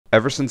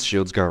Ever since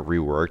shields got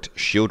reworked,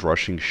 shield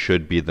rushing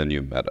should be the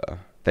new meta.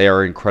 They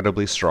are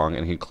incredibly strong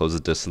and can close the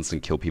distance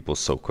and kill people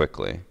so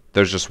quickly.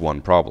 There's just one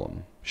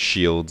problem.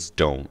 Shields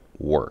don't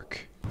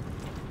work.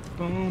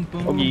 Boom,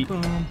 boom,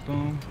 boom,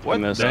 boom.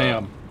 What?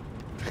 Damn.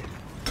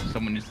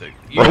 Someone needs to...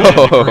 You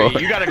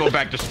gotta go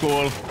back to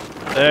school.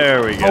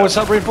 There we go. Oh, it's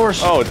not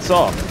reinforced. Oh, it's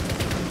off.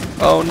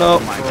 Oh no.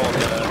 Oh my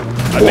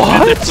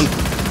God.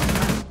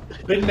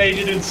 What?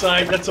 Detonated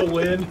inside, that's a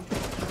win.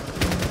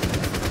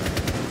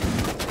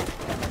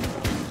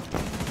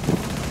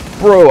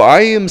 Bro, I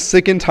am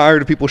sick and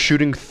tired of people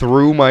shooting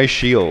through my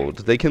shield.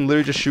 They can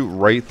literally just shoot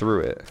right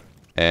through it.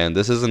 And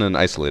this isn't an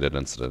isolated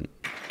incident.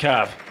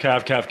 Cav.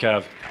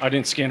 I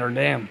didn't scan her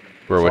name.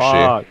 Where was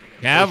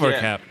she? Cav or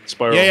Cap?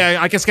 Spiral. Yeah,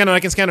 I can scan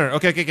her,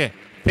 Okay.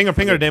 Ping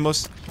her,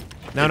 Demos.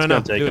 No. It's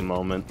gonna take a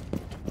moment.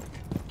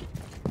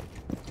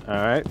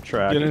 Alright,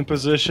 track. Get in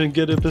position,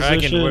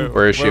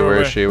 Where is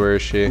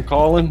she? I'm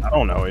calling. I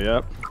don't know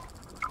yet.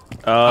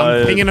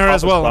 I'm pinging her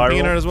as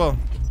well.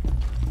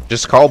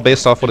 Just call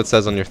based off what it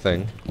says on your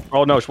thing.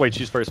 Oh no, wait,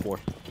 she's first floor.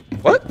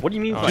 What? What do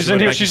you mean? She's in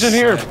here, she's in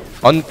here.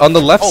 On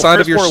the left side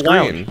of your first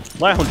floor screen.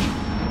 Lounge.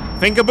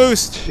 Finger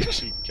boost.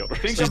 She killed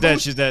her. She's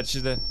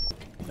dead.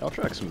 I'll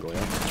track some Goya.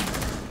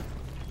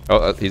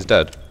 Oh, he's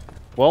dead.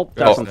 Well,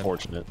 that's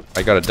unfortunate.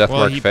 I got a death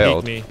mark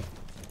failed.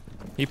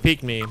 He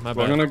peeked me. My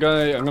bad.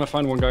 I'm gonna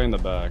find one guy in the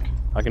back.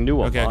 I can do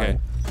one.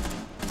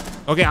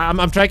 Okay.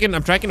 I'm tracking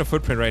a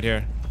footprint right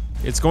here.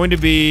 It's going to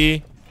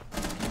be.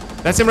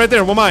 That's him right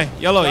there. Womai.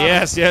 Yellow.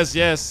 Yes.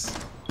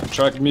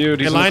 Track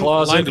mute. He's in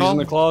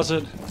the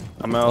closet.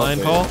 I'm out.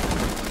 Line call.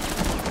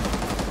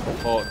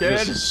 Oh,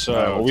 this is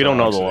so. We don't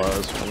know the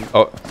laws.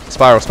 Oh,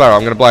 Spiral.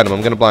 I'm gonna blind him.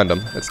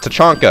 It's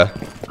Tachanka.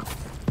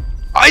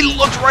 I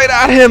looked right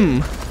at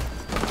him.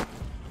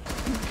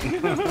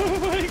 Oh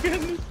my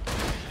goodness.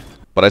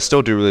 But I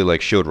still do really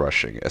like shield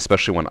rushing,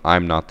 especially when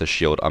I'm not the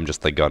shield. I'm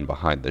just the gun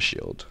behind the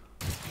shield.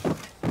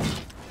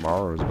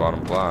 Maru's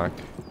bottom black.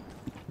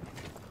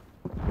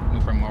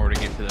 Move from Maru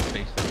to get to the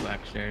face of the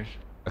black stairs.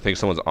 I think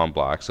someone's on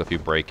black, so if you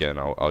break in,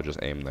 I'll just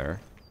aim there.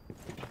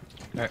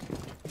 Alright.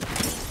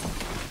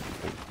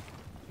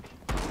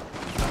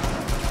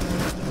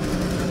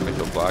 I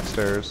go black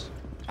stairs.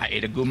 I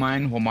ate a good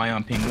mine. Womai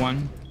on ping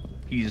 1.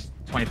 He's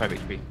 25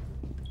 HP.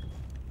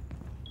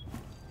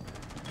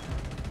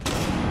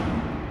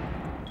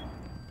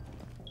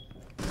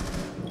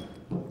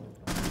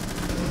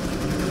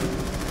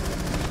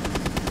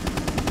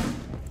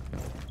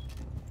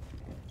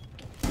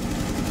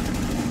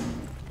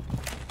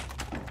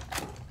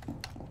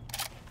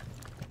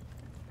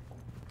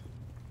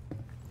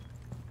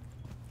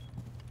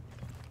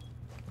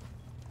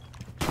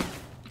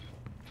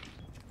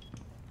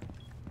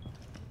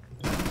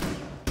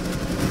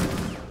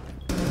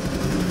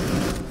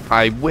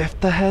 I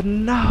whiffed the head.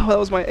 No, that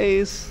was my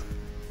ace.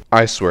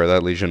 I swear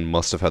that Legion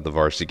must have had the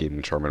Varsity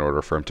Gaming charm in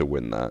order for him to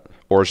win that.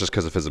 Or it's just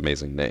because of his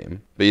amazing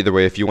name. But either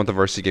way, if you want the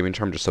Varsity Gaming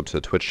charm, just sub to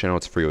the Twitch channel.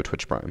 It's free with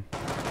Twitch Prime.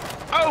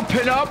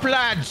 Open up,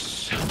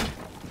 lads!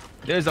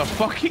 There's a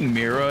fucking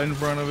mirror in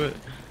front of it.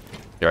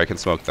 Here, I can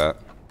smoke that.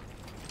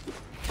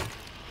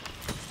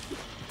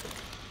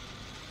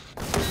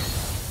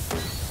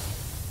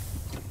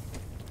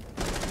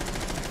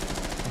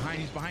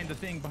 He's behind the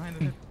thing, behind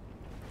the mirror.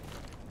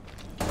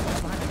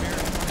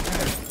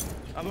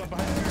 Other one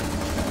behind the mirror.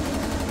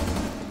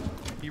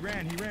 He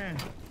ran.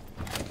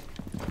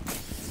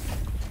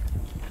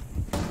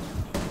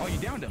 Oh, you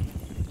downed him.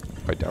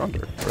 I downed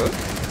her. Really?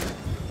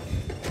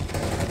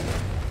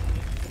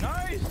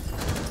 Nice!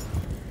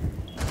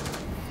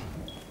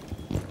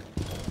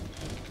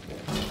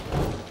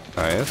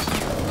 Nice.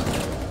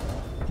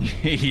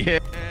 Yeah.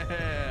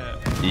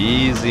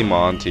 Easy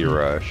Monty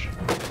rush.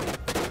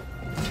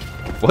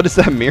 What is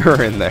that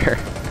mirror in there?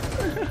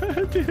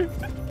 Dude.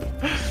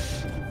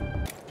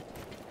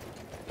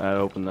 I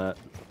opened that.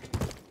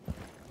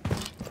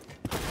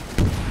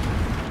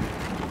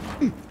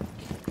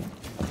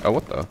 Oh,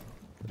 what the?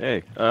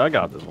 Hey, I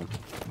got this one.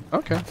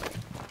 Okay.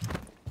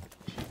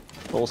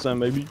 Full send,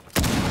 baby.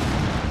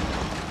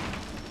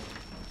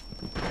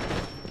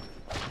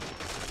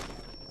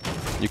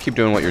 You keep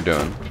doing what you're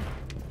doing.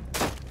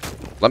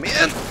 Let me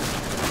in!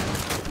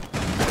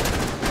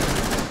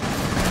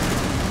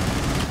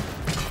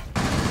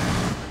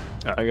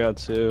 I got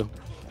 2.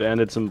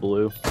 Bandits in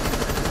blue.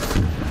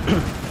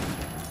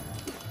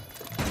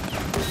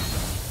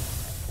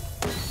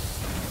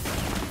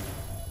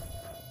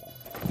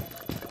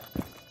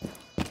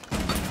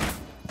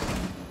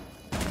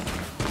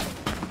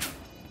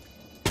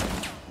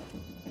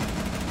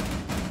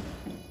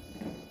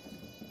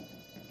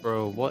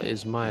 Bro, what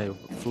is my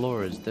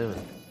Flores doing?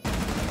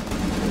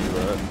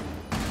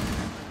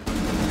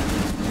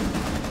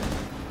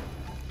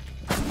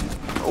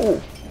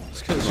 Oh!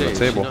 It's because On the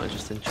table. not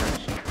just in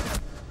church.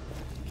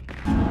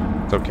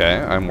 It's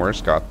okay, I'm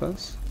worse, got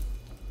this.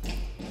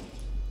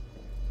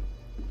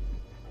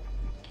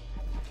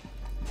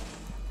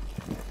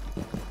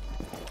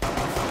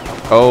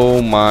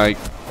 Oh my...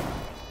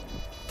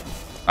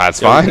 That's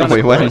fine,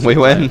 we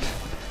win.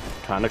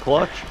 Kinda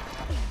clutch.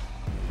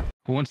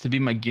 Who wants to be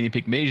my guinea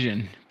pig?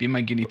 Majan, be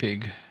my guinea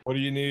pig. What do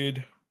you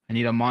need? I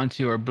need a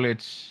Monty or a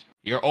Blitz.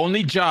 Your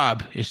only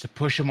job is to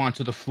push him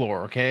onto the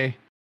floor, okay?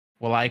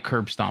 While I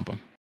curb stomp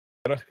him.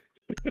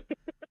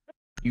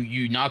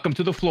 You knock him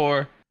to the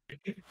floor,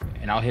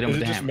 and I'll hit him Is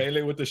with it the just hammer.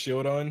 melee with the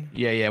shield on?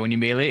 Yeah. When you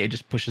melee, it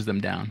just pushes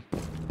them down.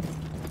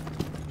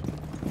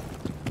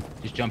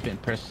 Just jump in,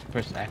 press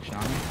action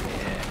on me.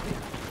 Yeah.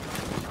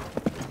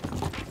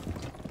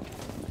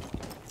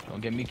 Don't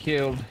get me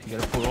killed. You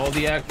gotta pull all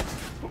the act.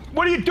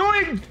 What are you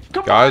doing?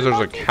 Come Guys, on,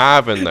 there's a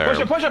cabin there.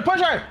 Push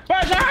her!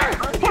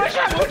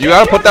 You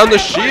gotta put down the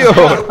shield.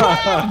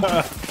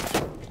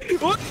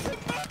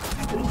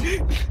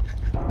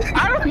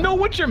 I don't know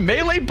what your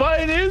melee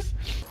button is.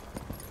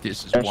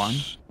 This is one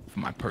for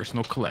my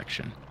personal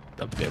collection.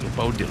 The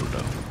Bilbo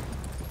Dildo.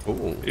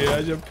 Ooh. Yeah,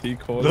 your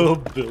peak hole. The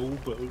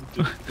Bilbo.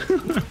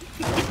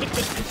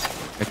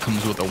 It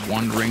comes with a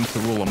 1 ring to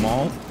rule them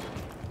all.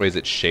 Wait, is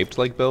it shaped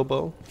like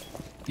Bilbo?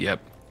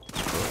 Yep.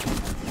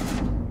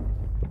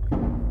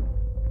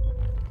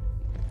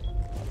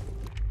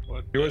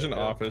 He was in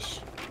office.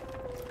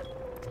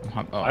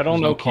 Oh, I don't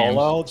there's know cams.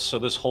 callouts, so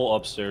this whole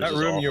upstairs That is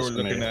room you were office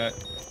to me. looking at.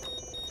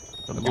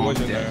 The He long was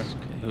in there. desk.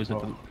 It was at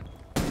the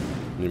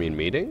You mean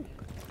meeting?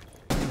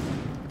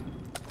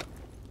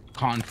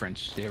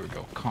 conference. There we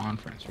go.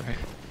 Conference, right?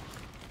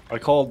 I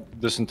called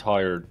this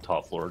entire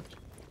top floor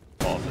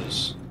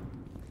office.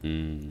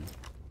 Hmm.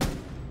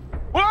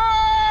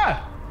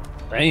 Ah!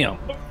 Damn.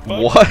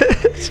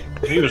 What?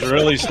 He was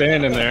really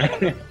standing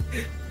there.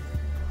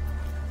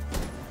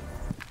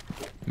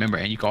 Remember,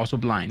 and you can also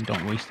blind.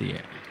 Don't waste it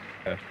yet.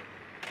 Okay.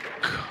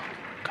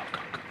 Go.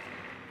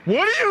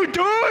 What are you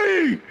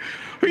doing?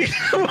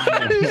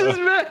 What is this,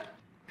 man?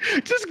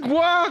 Just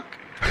walk.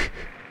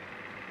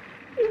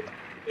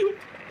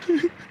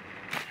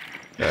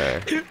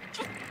 Okay.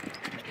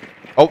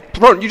 Oh,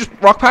 bro, you just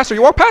walk past her.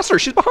 You walk past her.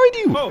 She's behind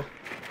you. Oh,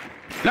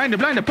 Blind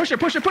her. Push her.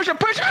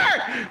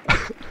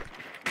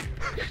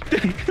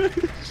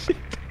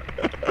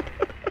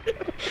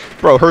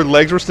 Bro, her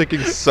legs were sticking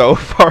so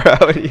far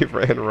out and you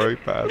ran right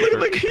past her.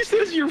 Like he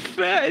says, you're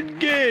fat and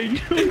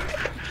gay.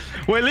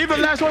 Wait, leave the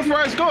last one for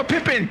us. Go,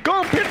 Pippin.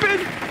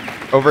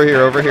 Over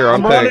here,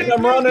 on ping.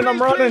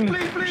 I'm running.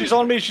 Please. She's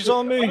on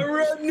me. I'm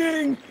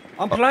running.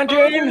 I'm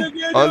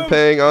planting. On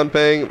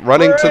ping.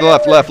 Running to the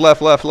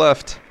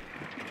left.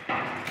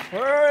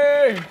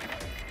 Hurry!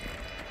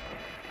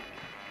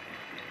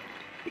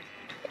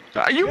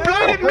 You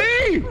blinded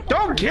me!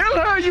 Don't kill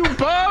her, you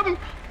bum!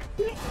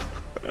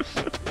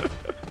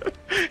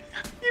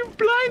 You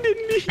blinded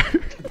me!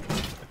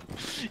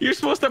 You're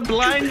supposed to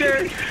blind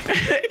her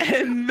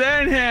and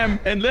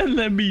then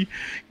let me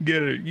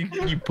get her.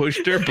 You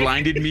pushed her,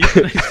 blinded me,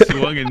 and I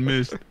swung and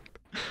missed.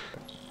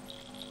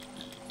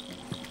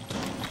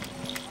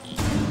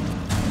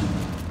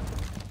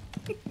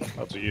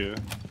 That's you.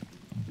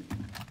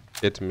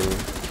 Hit me.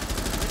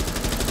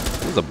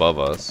 He's above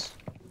us.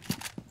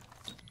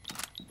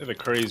 They're the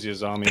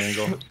craziest zombie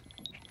angle.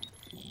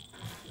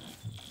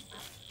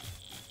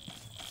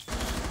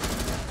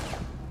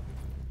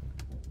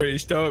 Hey,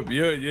 stop.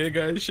 You ain't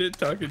got shit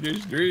talking your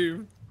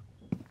stream.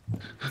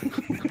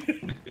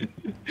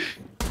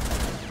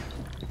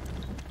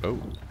 Oh.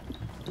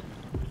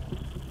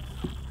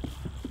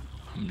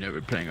 I'm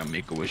never playing on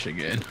Make-A-Wish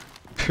again.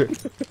 There's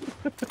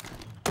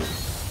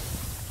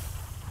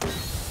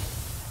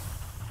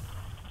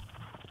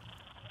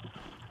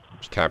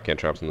Capcan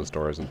traps in the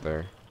store, isn't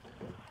there?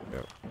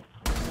 Yep.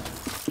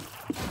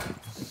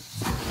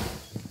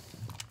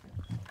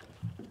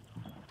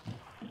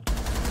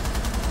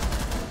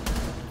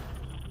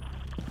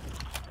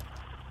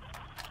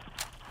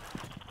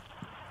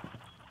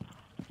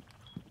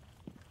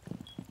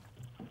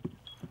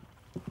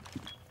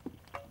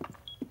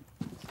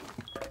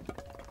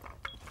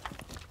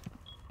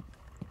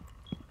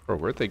 Bro,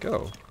 where'd they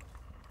go?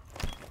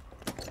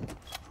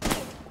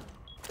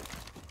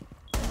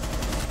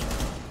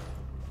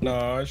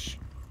 Nosh.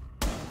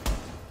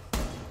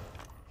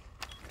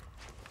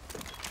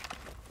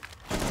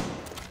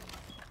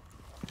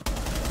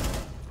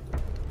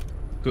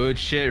 Good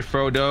shit,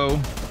 Frodo.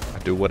 I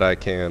do what I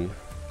can.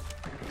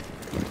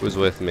 Who's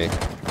with me?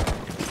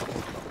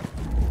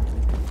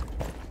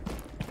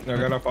 I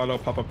gotta follow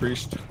Papa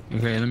Priest.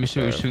 Okay, let me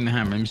see you swing the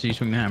hammer.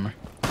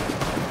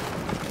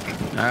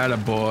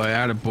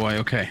 Attaboy,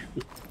 okay.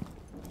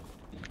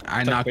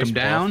 I knock him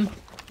down.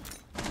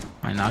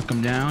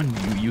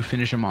 You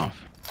finish him off.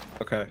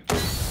 Okay.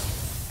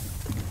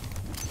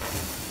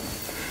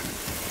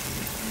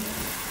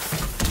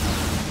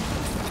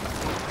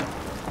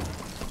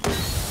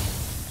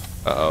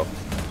 Uh-oh.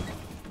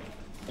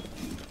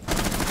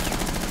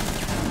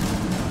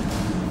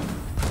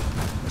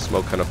 The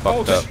smoke kind of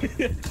fucked up.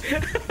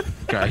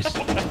 Guys.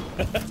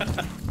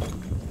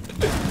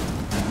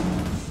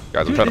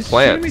 Guys, I'm trying to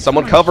plant.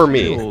 Someone cover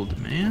me. Shield,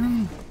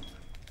 man.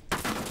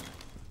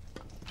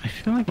 I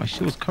feel like my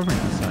shield was covering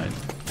that side.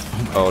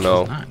 Oh, gosh,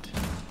 no. It was not.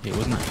 It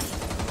was not.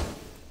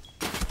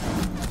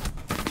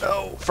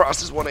 No,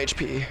 Frost is 1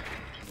 HP.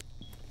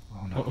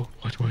 Oh Oh,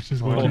 watch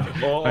this.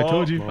 I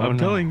told you. I'm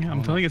telling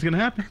it's gonna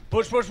happen.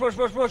 Push.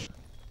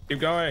 Keep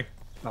going.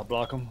 I'll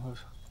block him.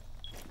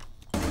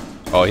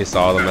 Oh, he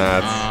saw the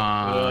mats.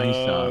 Ah, he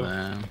saw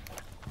that.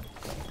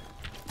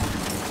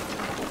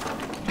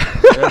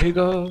 There he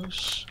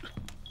goes.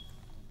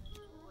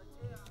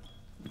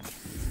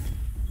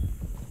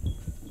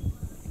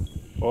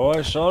 Oh,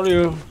 I saw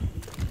you.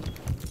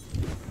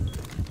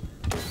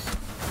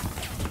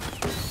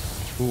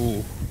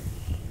 Ooh.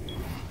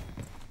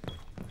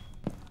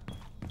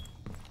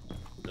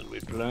 Did we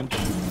plant?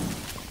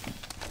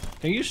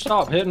 Can you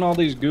stop hitting all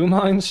these goo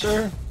mines,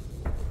 sir?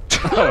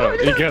 Oh,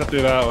 you gotta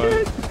do that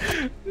one.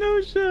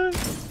 No shot.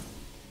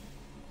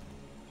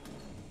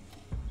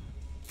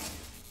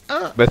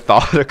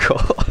 Methodical.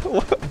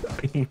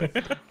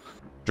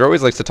 Drew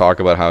always likes to talk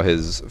about how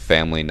his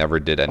family never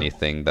did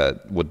anything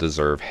that would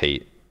deserve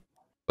hate.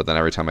 But then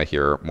every time I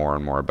hear more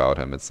and more about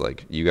him, it's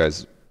like, you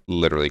guys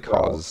literally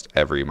caused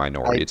every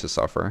minority to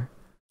suffer.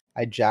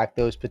 I jacked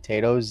those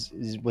potatoes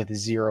with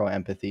zero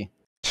empathy.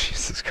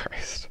 Jesus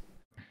Christ.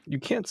 You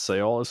can't say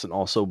all this and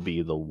also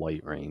be the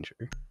White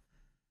Ranger.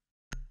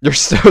 You're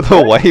still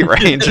the White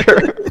Ranger.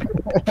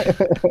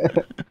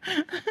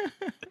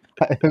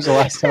 It was the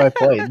last time I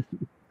played.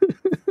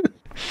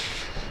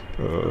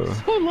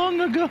 So long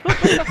ago.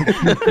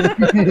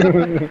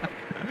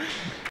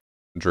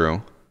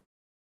 Drew,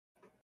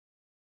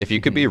 if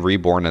you could be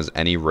reborn as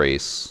any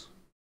race,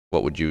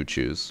 what would you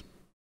choose?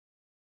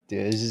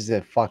 Dude, this is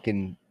the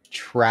fucking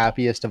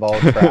trappiest of all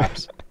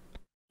traps.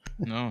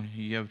 No,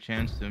 you have a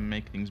chance to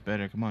make things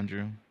better. Come on,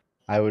 Drew.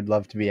 I would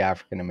love to be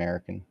African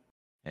American.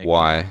 Heck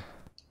Why?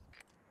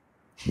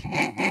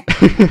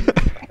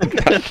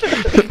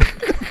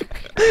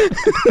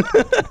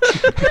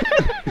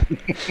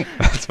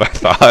 That's my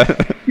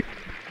thought.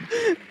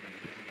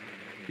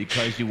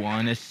 Because you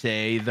want to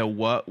say the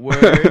what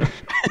word?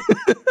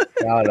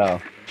 No.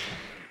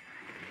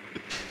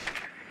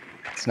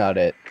 It's not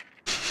it.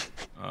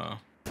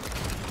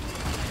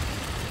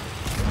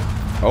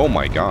 Oh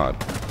my god.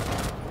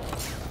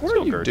 What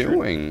are you Gertrude.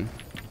 doing?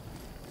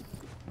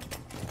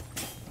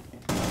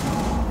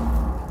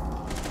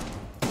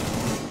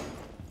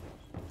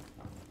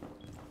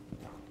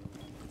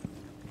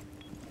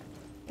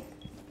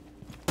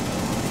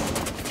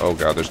 Oh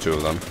god, there's two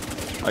of them.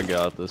 I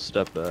got this.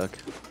 Step back.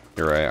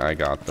 You're right, I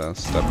got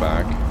this. Step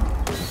back.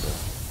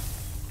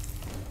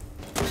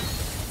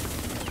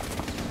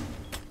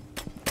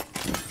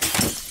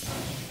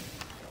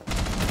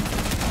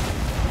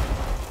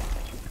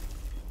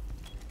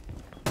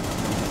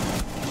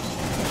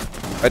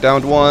 I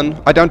downed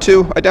one. I downed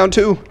two. I downed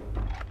two.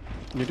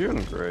 You're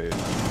doing great.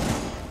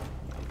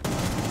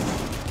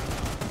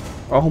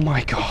 Oh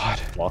my god.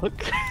 What?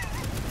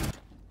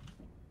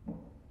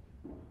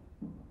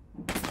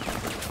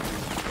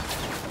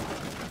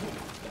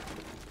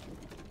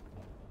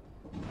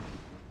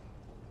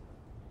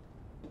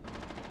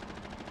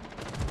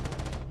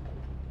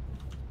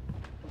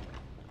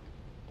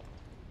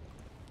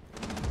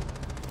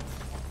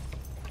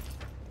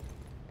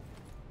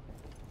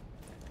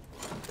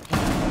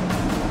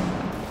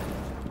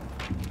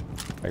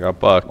 I got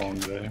Buck. Long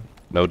day.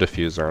 No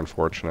diffuser,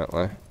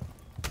 unfortunately.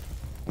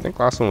 I think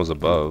last one was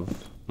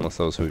above. Unless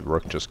that was who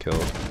Rook just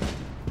killed.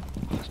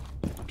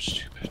 I'm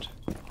stupid.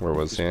 Where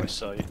was he? My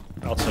sight.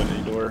 Outside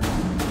the door.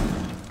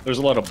 There's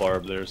a lot of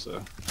barb there, so.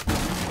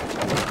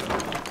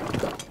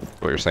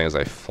 What you're saying is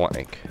I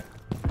flank.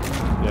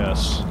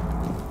 Yes.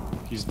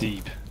 He's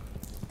deep.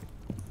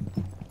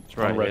 It's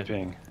right, Right here.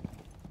 ping.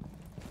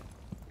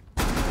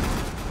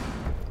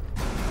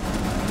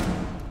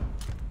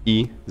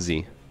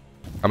 Easy.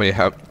 How many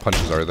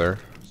punches are there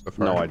so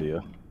far? No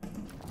idea.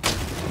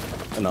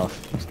 Enough.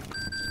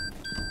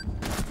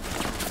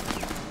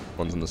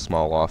 One's in the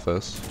small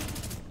office.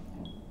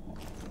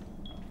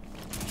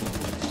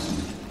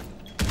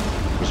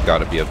 There's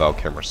gotta be a Val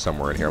camera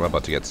somewhere in here. I'm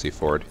about to get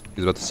C4'd.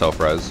 He's about to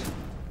self-res.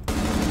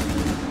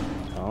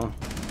 Oh.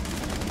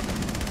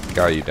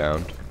 Guy you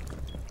downed.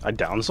 I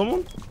downed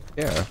someone?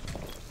 Yeah.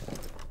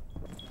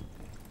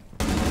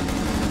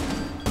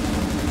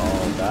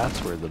 Oh,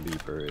 that's where the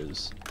beeper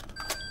is.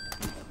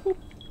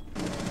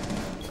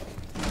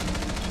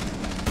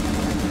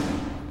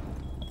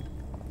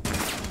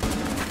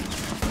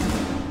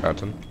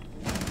 Fountain.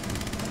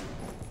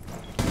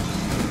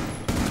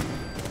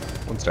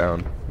 One's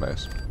down.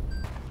 Nice.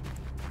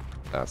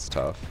 That's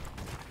tough.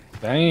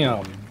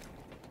 Damn.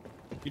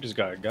 You just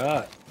got.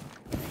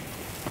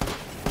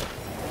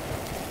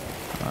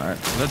 Alright,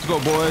 let's go,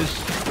 boys.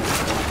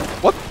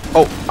 What?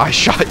 Oh, I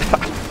shot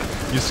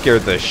that. You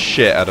scared the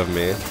shit out of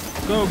me.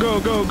 Go.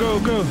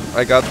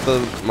 I got the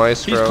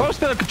maestro. He's close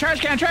to the trash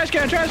can.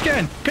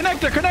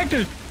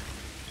 Connector.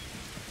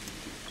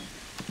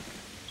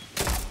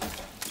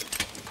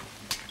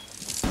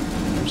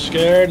 I'm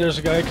scared. There's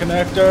a guy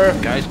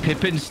connector. Guys,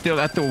 Pippin's still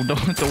at the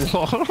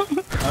wall.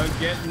 I'm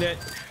getting it.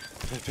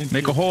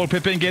 Make a hole,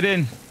 Pippin, get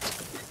in.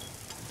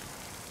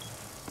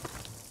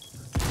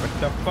 What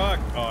the fuck?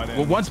 Oh,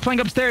 Well, one's playing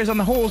upstairs on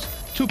the holes.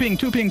 Two ping.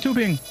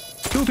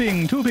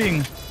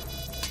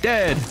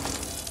 Dead.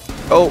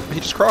 Oh, he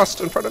just crossed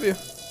in front of you.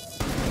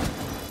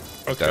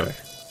 Okay.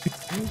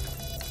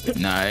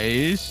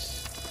 Nice.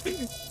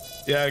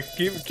 Yeah,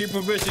 keep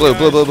position. Blue,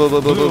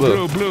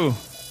 guys. Blue.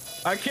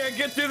 I can't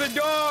get through the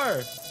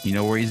door. You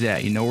know where he's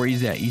at.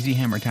 Easy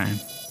hammer time.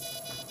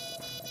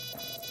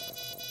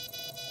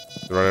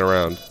 They're running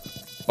around.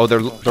 Oh,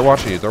 they're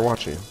watching you. They're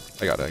watching you.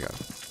 I got it.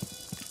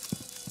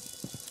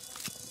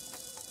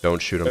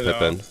 Don't shoot him, Hello.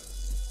 Pippin.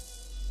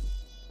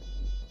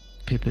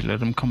 Pippin,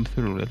 let him come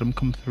through.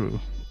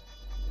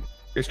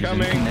 He's He's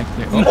coming.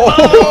 connected.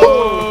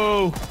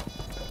 Oh!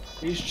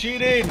 He's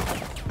cheating.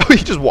 He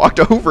just walked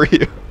over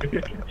you.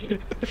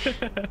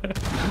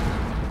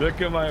 Look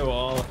at my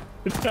wall.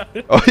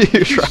 Oh,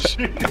 you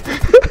tried.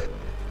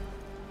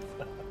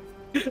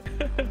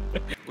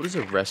 What is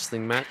a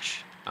wrestling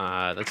match?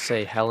 Let's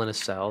say Hell in a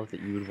Cell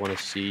that you would want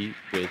to see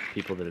with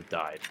people that have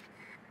died.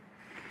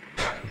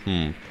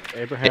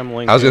 Abraham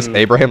Lincoln. I was gonna say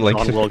Abraham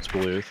Lincoln. John Wilkes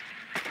Booth.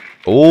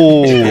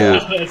 Oh.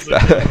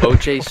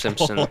 O.J.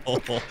 Simpson.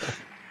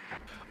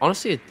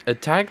 Honestly, a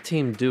tag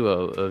team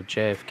duo of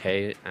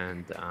JFK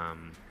and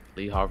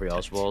Lee Harvey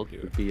Oswald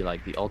would be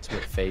like the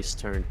ultimate face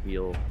turned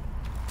heel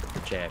for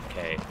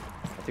JFK.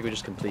 I think we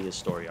just complete his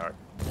story arc.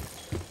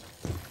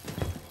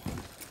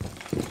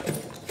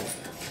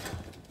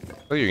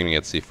 Oh, you're gonna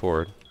get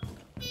C4'd.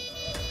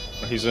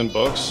 He's in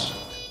books.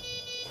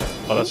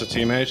 Oh, that's a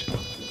teammate.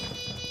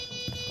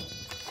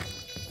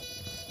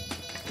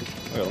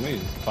 Wait, let me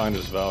find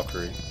his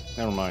Valkyrie.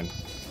 Never mind.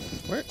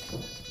 Where?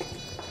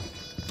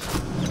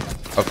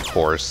 Of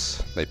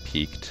course, they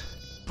peeked.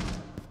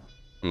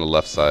 On the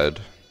left side.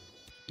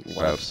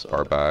 Left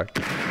Far back.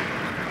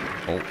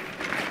 Oh.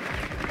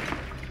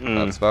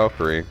 Mm. That's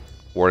Valkyrie.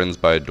 Warden's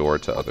by door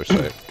to other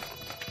side.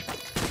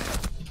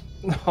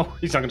 No,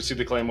 he's not gonna see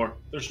the claymore.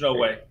 There's no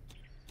way.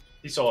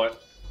 He saw it.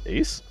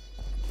 Ace?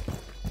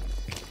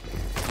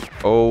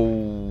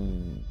 Oh.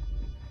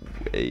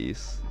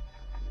 Ace.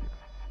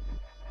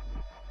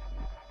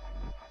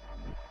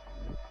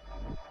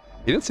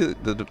 He didn't see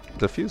the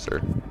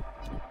diffuser.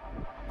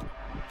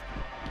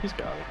 He's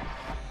got it.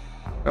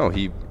 No,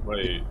 he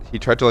Wait.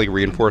 tried to like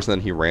reinforce and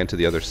then he ran to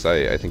the other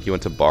site. I think he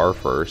went to bar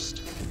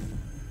first.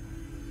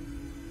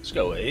 Let's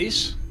go,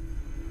 Ace.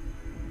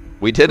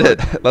 We did it.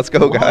 Let's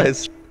go,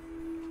 guys.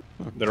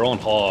 They're on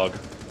hog.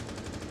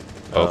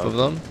 Both of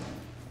them?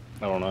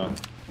 I don't know.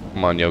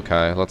 Come on,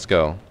 Yokai. Let's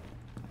go.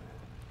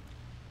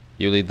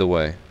 You lead the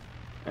way.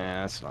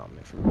 That's not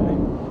me for me.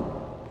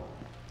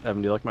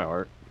 Evan, do you like my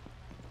art?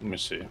 Let me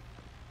see.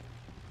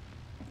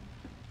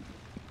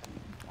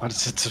 What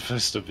is it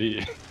supposed to be?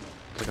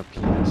 It's like a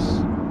penis.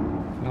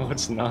 No,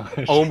 it's not.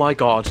 Oh my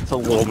god. It's a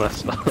little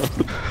messed up.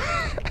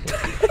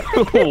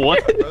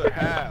 What?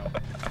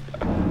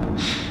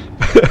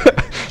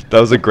 That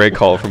was a great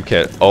call from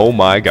Kit. Oh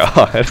my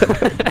god.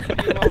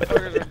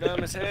 Motherfuckers are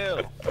dumb as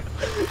hell.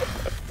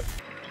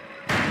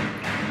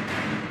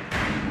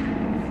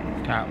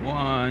 Got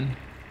one.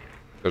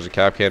 There's a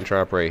cap can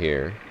trap right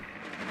here.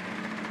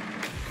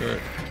 Good.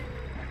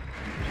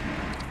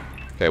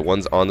 Okay,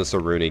 one's on the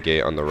Saruni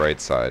gate on the right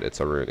side. It's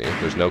Saruni.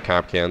 There's no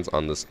cap cans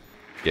on this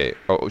gate.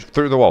 Oh,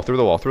 through the wall.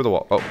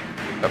 Oh,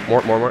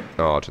 more.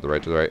 Oh, to the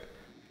right.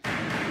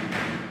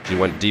 She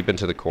went deep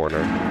into the corner.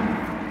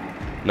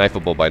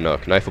 Knifeable by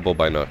Nook. Oh,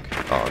 no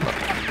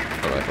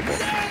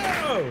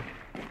knifeable.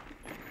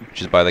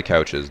 She's by the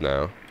couches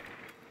now.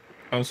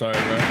 I'm sorry,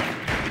 bro.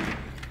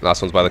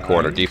 Last one's by the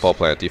corner. Default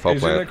plant. He's in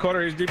the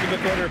corner. He's deep in the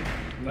corner.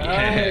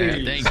 Yeah,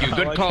 thank you.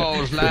 Good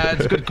calls,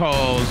 lads. Good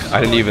calls. I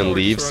didn't even We're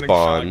leave just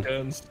running spawn.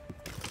 shotguns.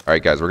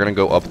 Alright, guys, we're gonna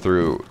go up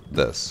through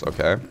this,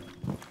 okay?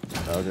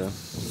 Okay.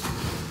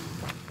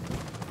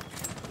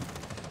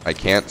 I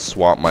can't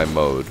swap my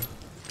mode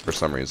for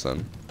some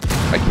reason.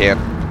 I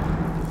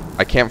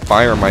can't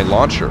fire my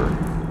launcher.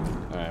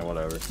 Alright,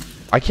 whatever.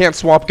 I can't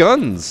swap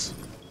guns.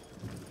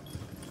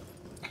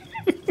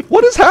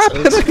 What is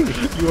happening?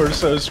 You are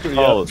so screwed.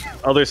 Oh,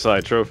 other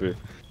side trophy.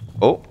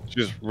 Oh,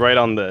 She's right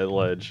on the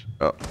ledge.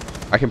 oh.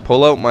 I can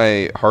pull out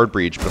my hard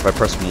breach, but if I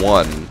press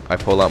 1, I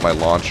pull out my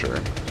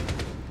launcher.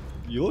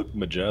 You look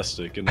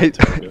majestic in the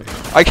toga.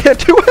 I can't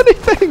do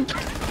anything.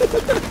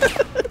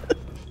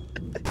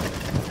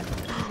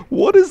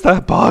 What is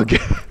that bug?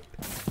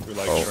 We're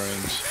like Oh.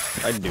 trains.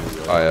 I knew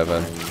it. Hi,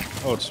 Evan.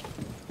 Oh,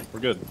 we're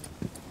good.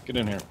 Get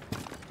in here.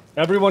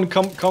 Everyone,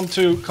 come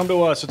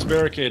to us. It's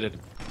barricaded.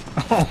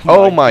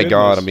 Oh my god,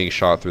 goodness. I'm being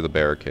shot through the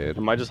barricade.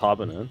 Am I just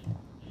hopping in?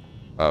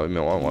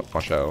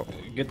 Watch out.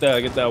 Get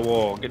that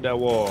wall. Get that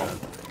wall.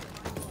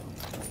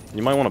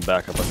 You might want to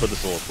back up. I put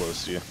this a little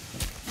close to you.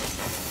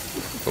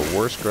 The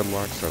worst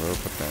gridlocks I've ever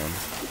put down.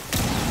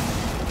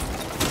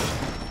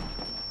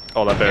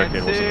 Oh, that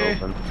barricade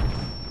wasn't open.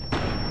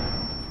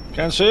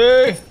 Can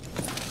see.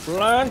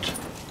 Plant.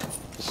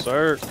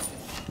 Sir.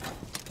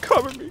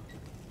 Cover me.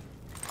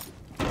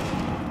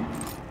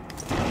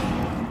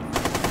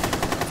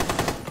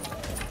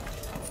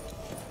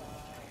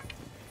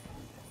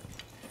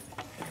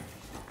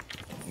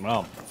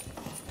 Wow.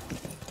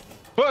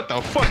 What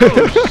the fuck?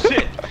 Oh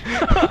shit!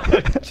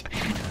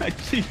 I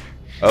see.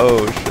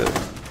 Oh shit.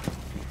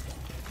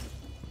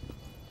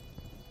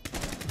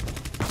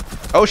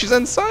 Oh, she's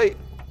in sight.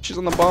 She's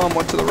on the bomb.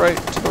 One to the right,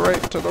 to the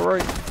right, to the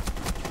right.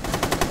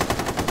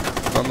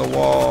 On the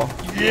wall.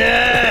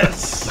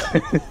 Yes!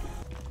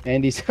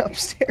 Andy's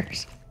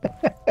upstairs.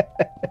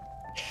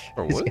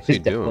 Bro, what is He's he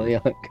doing? definitely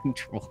on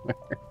controller.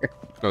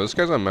 No, this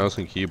guy's on mouse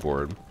and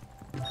keyboard.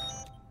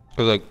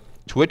 Cause like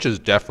Twitch is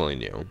definitely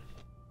new.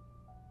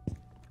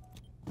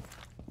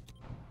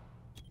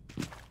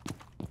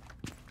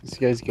 This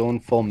guy's going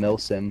full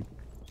milsim.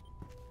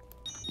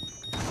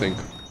 I think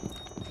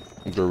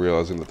they're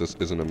realizing that this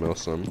isn't a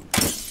milsim.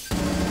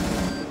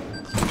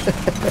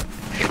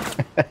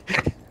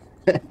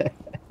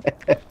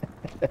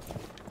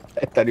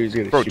 I thought he was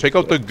gonna Bro, shoot take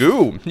out the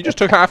goo. He just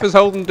took half his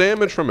health and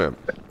damage from him.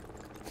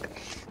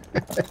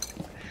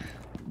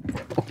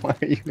 Why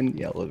are you in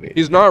the elevator?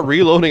 He's not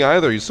reloading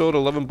either. He's still at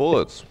 11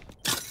 bullets.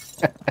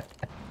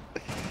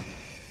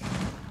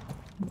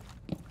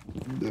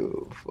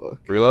 No, fuck.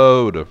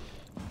 Reload.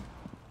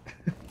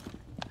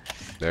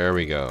 There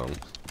we go.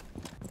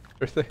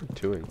 What are they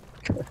doing?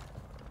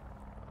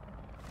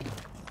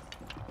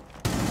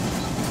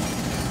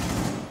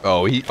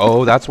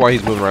 Oh, that's why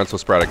he's moving around so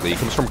sporadically. He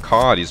comes from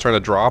COD. He's trying to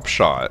drop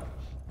shot.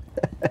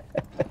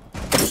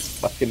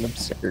 Fucking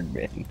absurd,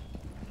 man.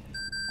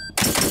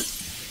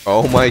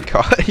 Oh my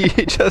god, he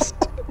just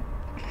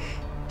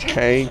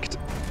tanked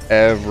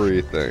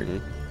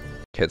everything.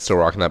 Kid's still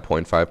rocking that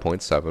 0.5,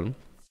 0.7.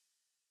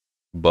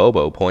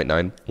 Bobo,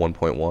 0.9,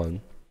 1.1.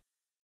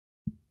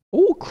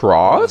 Oh,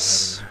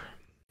 Cross.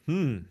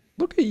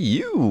 Look at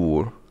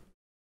you.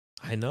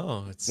 I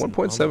know. It's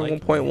 1.7,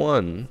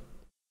 1.1.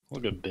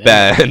 Look at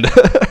Ben.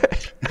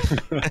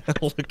 Look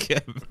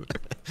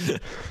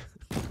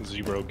at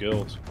 0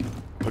 guilt.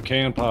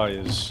 Pecan pie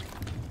is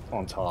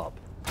on top.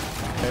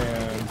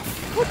 And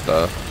What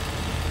the?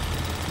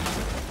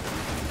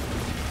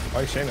 why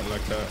are you saying it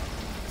like that?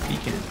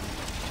 Pecan.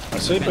 I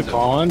say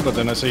pecan, but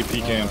then I say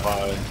pecan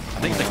pie. I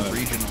think it's like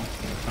regional.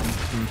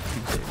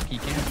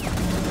 Pecan.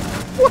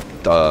 What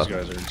the? These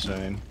guys are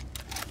insane.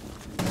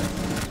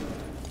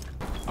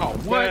 Oh,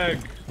 what?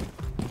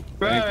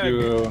 Thank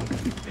you.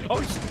 Oh,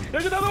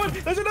 there's another one!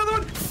 There's another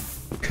one!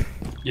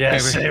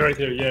 Yes, Okay, stay right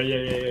there.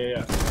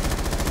 Yeah.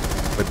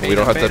 But we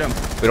don't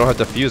have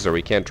to fuse her.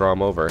 We can't draw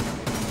him over.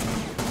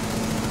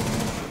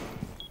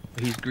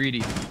 He's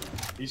greedy.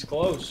 He's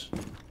close.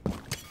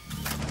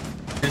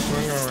 He's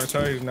swinging on right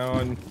side. He's now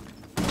on.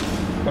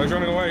 Oh, he's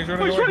running away. He's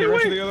running away. running He ran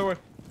away. to the other way.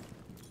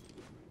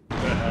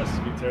 That has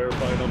to be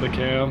terrifying on the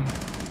cam.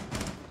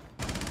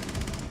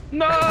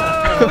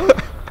 No!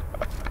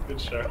 Good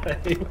shot.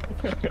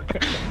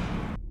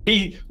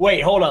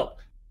 Wait, hold up.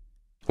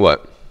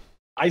 What?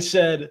 I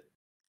said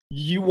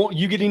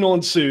you getting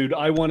on sued.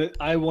 I want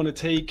to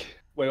take.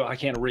 Wait, I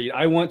can't read.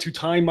 I want to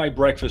time my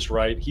breakfast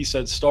right. He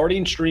said,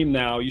 starting stream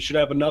now. You should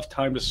have enough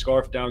time to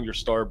scarf down your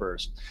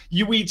Starburst.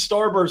 You eat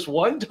Starburst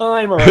one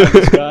time around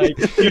this guy.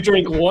 You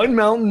drink one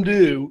Mountain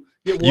Dew.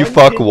 Get You one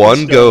fuck kidney one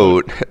stone.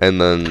 goat, and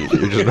then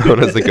you're just known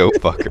as the goat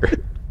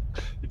fucker.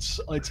 It's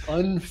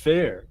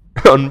unfair.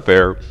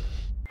 Unfair.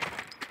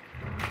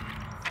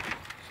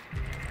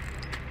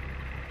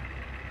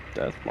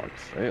 Death mark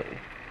fail.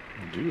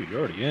 Dude, you're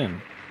already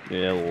in.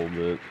 Yeah, a little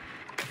bit.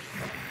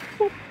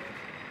 You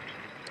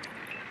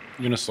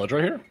gonna sledge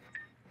right here?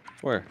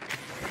 Where?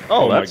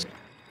 Oh, my-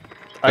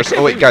 that's.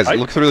 Oh wait, guys,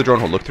 look through the drone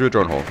hole. Look through the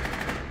drone hole.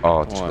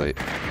 Oh, it's too Why? late.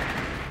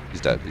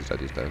 He's dead. He's dead.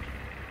 He's dead.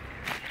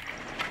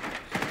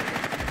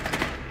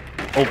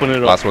 Open it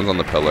up. Last one's on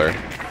the pillar.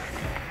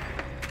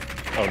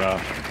 Oh no.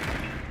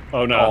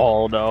 Oh no.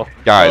 Oh no.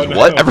 Guys, Oh, no.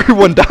 what?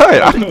 Everyone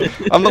died.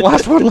 I'm the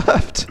last one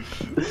left.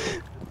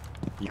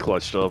 You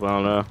clutched up. I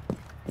don't know.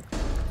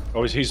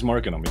 Oh, he's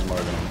marking him. He's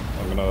marking him.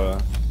 I'm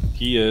gonna.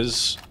 He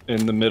is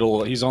in the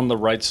middle. He's on the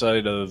right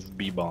side of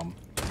B bomb.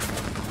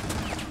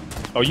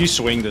 Oh, you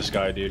swing this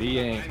guy, dude. He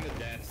ain't. Behind the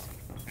desk,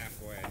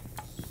 halfway.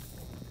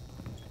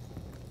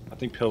 I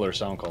think pillar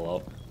sound call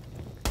up.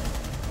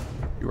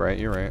 You're right.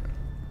 You're right.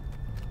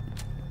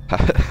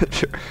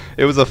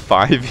 It was a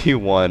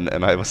 5v1,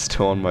 and I was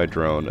still on my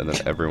drone, and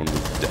then everyone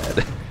was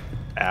dead.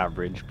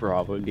 Average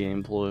Bravo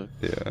gameplay.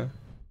 Yeah.